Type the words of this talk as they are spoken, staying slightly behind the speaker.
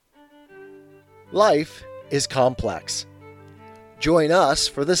Life is complex. Join us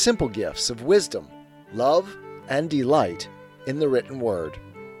for the simple gifts of wisdom, love, and delight in the written word.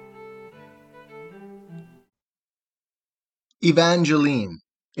 Evangeline,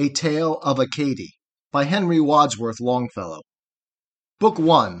 A Tale of Acadie, by Henry Wadsworth Longfellow. Book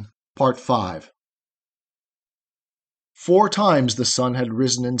 1, Part 5. 4 times the sun had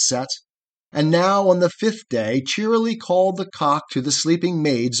risen and set, and now on the 5th day cheerily called the cock to the sleeping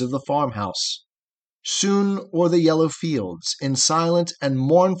maids of the farmhouse. Soon o'er the yellow fields, in silent and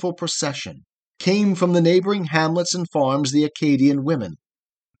mournful procession, came from the neighboring hamlets and farms the Acadian women,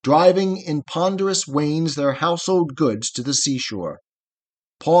 driving in ponderous wains their household goods to the seashore,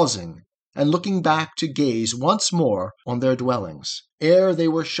 pausing and looking back to gaze once more on their dwellings, ere they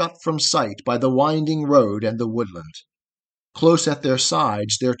were shut from sight by the winding road and the woodland. Close at their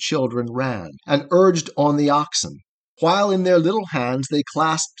sides their children ran, and urged on the oxen, while in their little hands they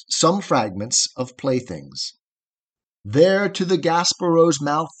clasped some fragments of playthings. There to the Gaspereau's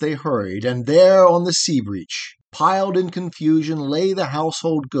mouth they hurried, and there on the sea breach, piled in confusion, lay the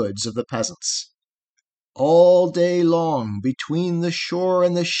household goods of the peasants. All day long between the shore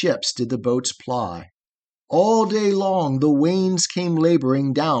and the ships did the boats ply. All day long the wains came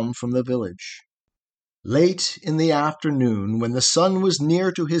laboring down from the village. Late in the afternoon, when the sun was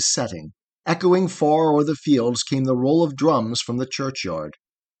near to his setting, echoing far o'er the fields came the roll of drums from the churchyard.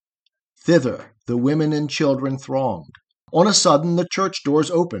 Thither the women and children thronged. On a sudden the church doors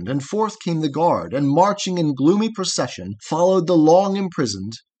opened, and forth came the guard, and marching in gloomy procession followed the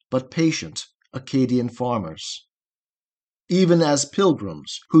long-imprisoned but patient Acadian farmers. Even as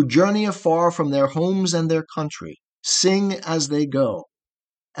pilgrims, who journey afar from their homes and their country, sing as they go,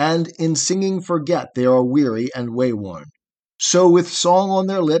 and in singing forget they are weary and wayworn, so with song on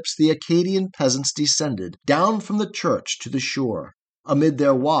their lips the Acadian peasants descended down from the church to the shore, amid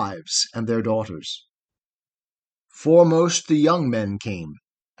their wives and their daughters. Foremost the young men came,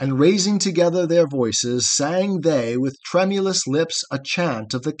 and raising together their voices, sang they with tremulous lips a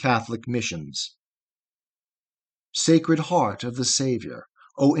chant of the Catholic missions. Sacred Heart of the Savior,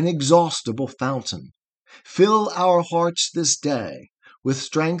 O inexhaustible fountain, fill our hearts this day with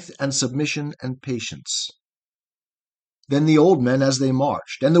strength and submission and patience. Then the old men as they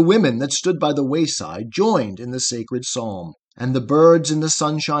marched, and the women that stood by the wayside, joined in the sacred psalm, and the birds in the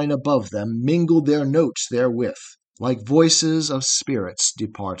sunshine above them mingled their notes therewith, like voices of spirits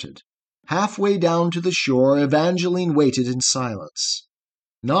departed. Halfway down to the shore, Evangeline waited in silence,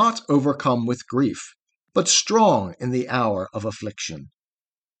 not overcome with grief, but strong in the hour of affliction.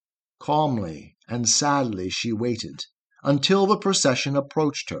 Calmly and sadly she waited, until the procession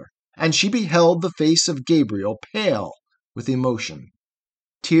approached her, and she beheld the face of Gabriel pale with emotion.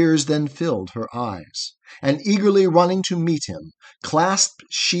 Tears then filled her eyes, and eagerly running to meet him, clasped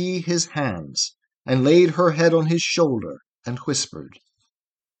she his hands, and laid her head on his shoulder, and whispered,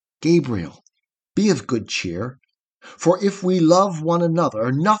 "Gabriel, be of good cheer, for if we love one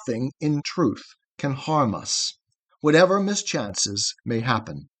another, nothing in truth can harm us, whatever mischances may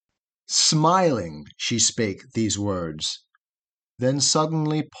happen." Smiling, she spake these words, then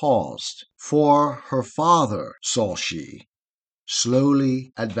suddenly paused, for her father saw she,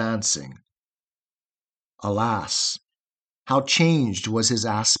 slowly advancing. Alas, how changed was his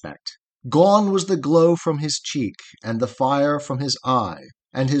aspect! Gone was the glow from his cheek, and the fire from his eye,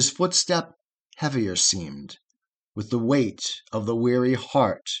 and his footstep heavier seemed, with the weight of the weary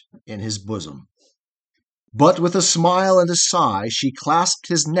heart in his bosom. But with a smile and a sigh she clasped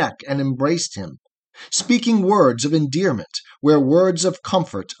his neck and embraced him, speaking words of endearment where words of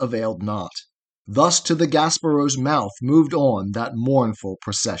comfort availed not. Thus to the Gaspereau's mouth moved on that mournful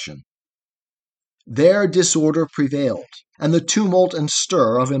procession. There disorder prevailed, and the tumult and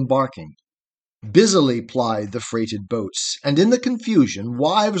stir of embarking. Busily plied the freighted boats, and in the confusion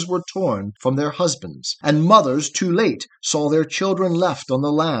wives were torn from their husbands, and mothers too late saw their children left on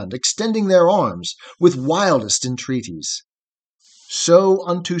the land, extending their arms with wildest entreaties. So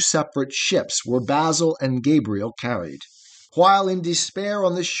unto separate ships were Basil and Gabriel carried, while in despair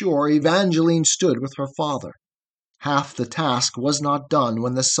on the shore Evangeline stood with her father. Half the task was not done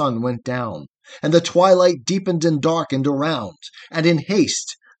when the sun went down, and the twilight deepened and darkened around, and in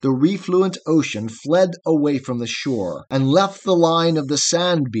haste the refluent ocean fled away from the shore, and left the line of the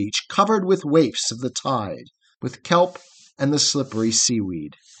sand beach covered with waifs of the tide, with kelp and the slippery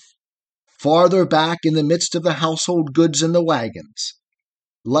seaweed. Farther back in the midst of the household goods and the wagons,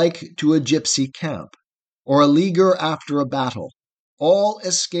 like to a gypsy camp, or a leaguer after a battle, all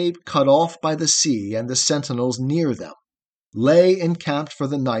escape cut off by the sea and the sentinels near them, lay encamped for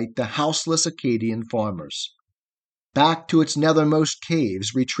the night the houseless Acadian farmers. Back to its nethermost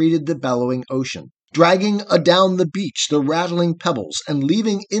caves retreated the bellowing ocean, dragging adown the beach the rattling pebbles, and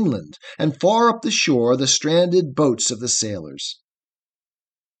leaving inland and far up the shore the stranded boats of the sailors.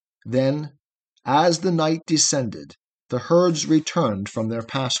 Then, as the night descended, the herds returned from their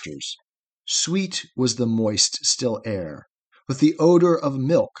pastures. Sweet was the moist, still air, with the odor of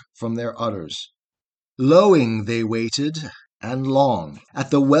milk from their udders. Lowing they waited, and long,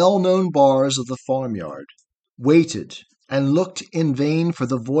 at the well-known bars of the farmyard, waited and looked in vain for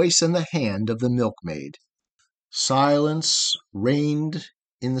the voice and the hand of the milkmaid. Silence reigned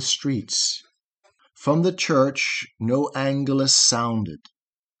in the streets. From the church no angelus sounded,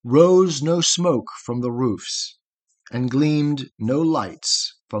 rose no smoke from the roofs, and gleamed no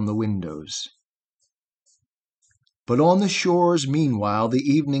lights from the windows. But on the shores meanwhile the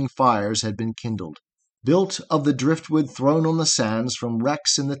evening fires had been kindled, built of the driftwood thrown on the sands from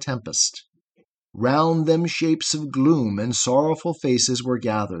wrecks in the tempest. Round them shapes of gloom and sorrowful faces were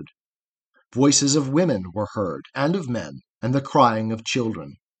gathered. Voices of women were heard, and of men, and the crying of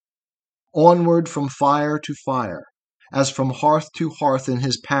children. Onward from fire to fire, as from hearth to hearth in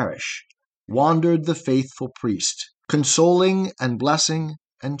his parish, wandered the faithful priest, consoling and blessing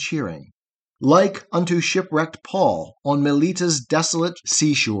and cheering, like unto shipwrecked Paul on Melita's desolate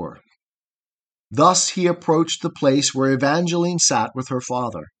seashore. Thus he approached the place where Evangeline sat with her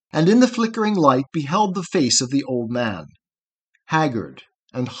father, and in the flickering light beheld the face of the old man, haggard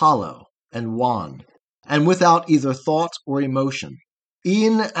and hollow and wan, and without either thought or emotion,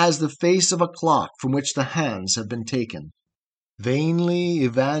 e'en as the face of a clock from which the hands have been taken. Vainly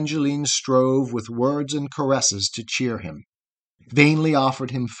Evangeline strove with words and caresses to cheer him, vainly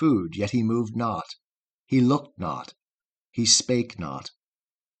offered him food, yet he moved not, he looked not, he spake not,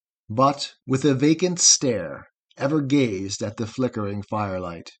 but with a vacant stare ever gazed at the flickering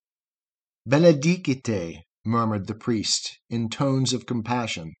firelight. "Benedicite," murmured the priest, in tones of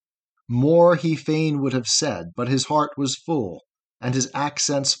compassion. More he fain would have said, but his heart was full, and his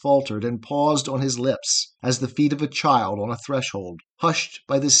accents faltered and paused on his lips, as the feet of a child on a threshold, hushed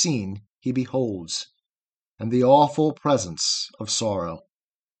by the scene he beholds, and the awful presence of sorrow.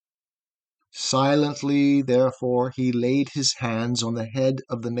 Silently, therefore, he laid his hands on the head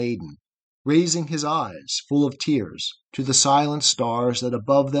of the maiden, raising his eyes, full of tears, to the silent stars that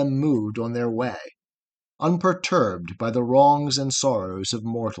above them moved on their way, unperturbed by the wrongs and sorrows of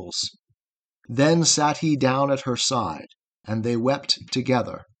mortals. Then sat he down at her side, and they wept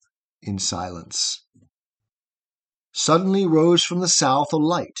together in silence. Suddenly rose from the south a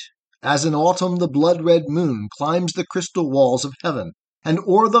light, as in autumn the blood-red moon climbs the crystal walls of heaven, and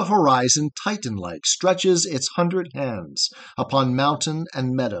o'er the horizon Titan-like stretches its 100 hands upon mountain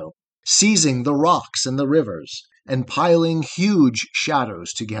and meadow, seizing the rocks and the rivers, and piling huge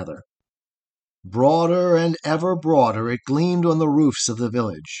shadows together. Broader and ever broader it gleamed on the roofs of the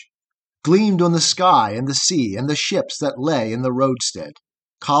village, gleamed on the sky and the sea and the ships that lay in the roadstead.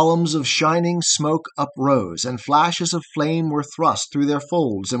 Columns of shining smoke uprose, and flashes of flame were thrust through their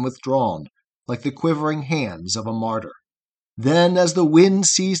folds and withdrawn, like the quivering hands of a martyr. Then, as the wind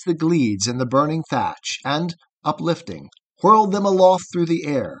seized the gleeds and the burning thatch, and, uplifting, whirled them aloft through the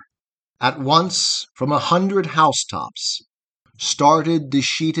air, at once, from 100 housetops, started the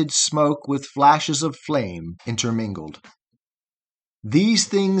sheeted smoke with flashes of flame intermingled. These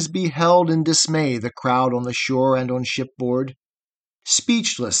things beheld in dismay the crowd on the shore and on shipboard.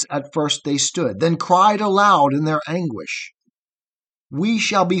 Speechless at first they stood, then cried aloud in their anguish, "We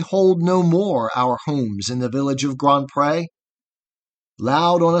shall behold no more our homes in the village of Grand-Pré."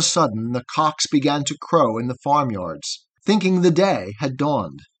 Loud on a sudden the cocks began to crow in the farmyards, thinking the day had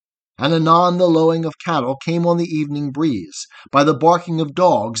dawned, and anon the lowing of cattle came on the evening breeze, by the barking of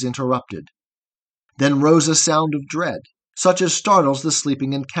dogs interrupted. Then rose a sound of dread, such as startles the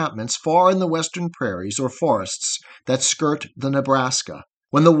sleeping encampments far in the western prairies or forests that skirt the Nebraska,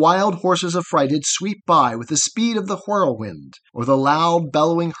 when the wild horses affrighted sweep by with the speed of the whirlwind, or the loud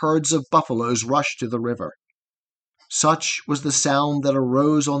bellowing herds of buffaloes rush to the river. Such was the sound that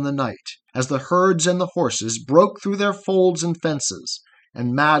arose on the night, as the herds and the horses broke through their folds and fences,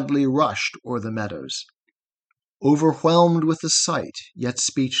 and madly rushed o'er the meadows. Overwhelmed with the sight, yet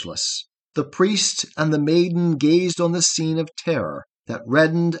speechless, the priest and the maiden gazed on the scene of terror that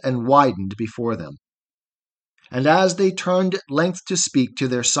reddened and widened before them. And as they turned at length to speak to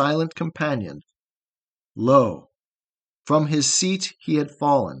their silent companion, lo, from his seat he had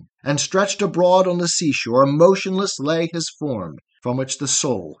fallen, and stretched abroad on the seashore, motionless lay his form, from which the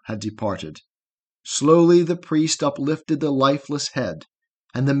soul had departed. Slowly the priest uplifted the lifeless head,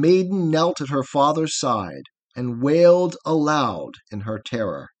 and the maiden knelt at her father's side, and wailed aloud in her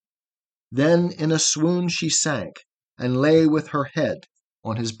terror. Then in a swoon she sank, and lay with her head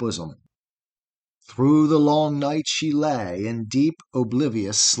on his bosom. Through the long night she lay in deep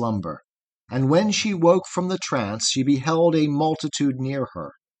oblivious slumber, and when she woke from the trance she beheld a multitude near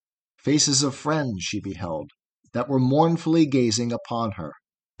her. Faces of friends she beheld, that were mournfully gazing upon her,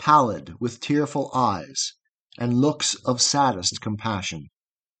 pallid with tearful eyes, and looks of saddest compassion.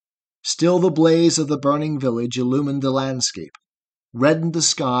 Still the blaze of the burning village illumined the landscape, reddened the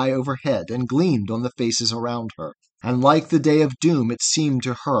sky overhead, and gleamed on the faces around her, and like the day of doom it seemed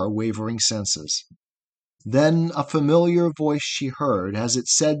to her wavering senses. Then a familiar voice she heard as it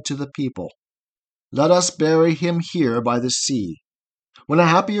said to the people, "Let us bury him here by the sea. When a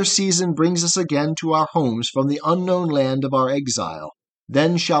happier season brings us again to our homes from the unknown land of our exile,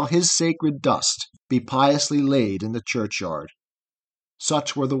 then shall his sacred dust be piously laid in the churchyard."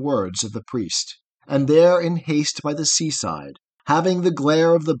 Such were the words of the priest, and there in haste by the seaside, having the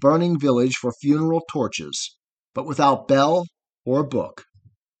glare of the burning village for funeral torches, but without bell or book,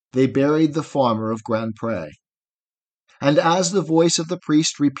 they buried the farmer of Grand-Pré. And as the voice of the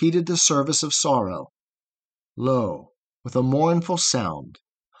priest repeated the service of sorrow, lo, with a mournful sound,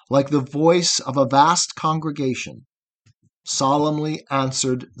 like the voice of a vast congregation, solemnly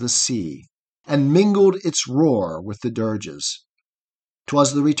answered the sea, and mingled its roar with the dirges.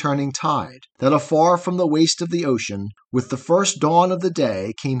 'Twas the returning tide, that afar from the waste of the ocean, with the first dawn of the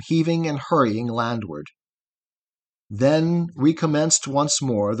day, came heaving and hurrying landward. Then recommenced once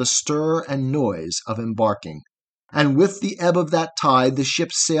more the stir and noise of embarking, and with the ebb of that tide the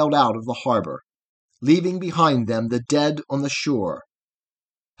ships sailed out of the harbor, leaving behind them the dead on the shore,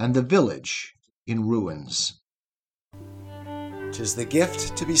 and the village in ruins. 'Tis the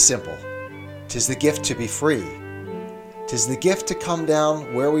gift to be simple, 'tis the gift to be free, 'tis the gift to come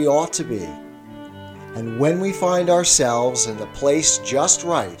down where we ought to be, and when we find ourselves in the place just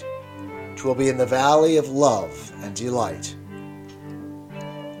right, 'twill be in the valley of love and delight.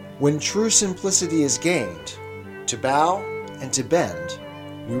 When true simplicity is gained, to bow and to bend,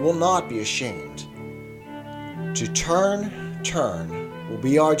 we will not be ashamed. To turn will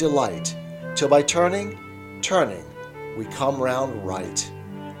be our delight, till by turning, we come round right.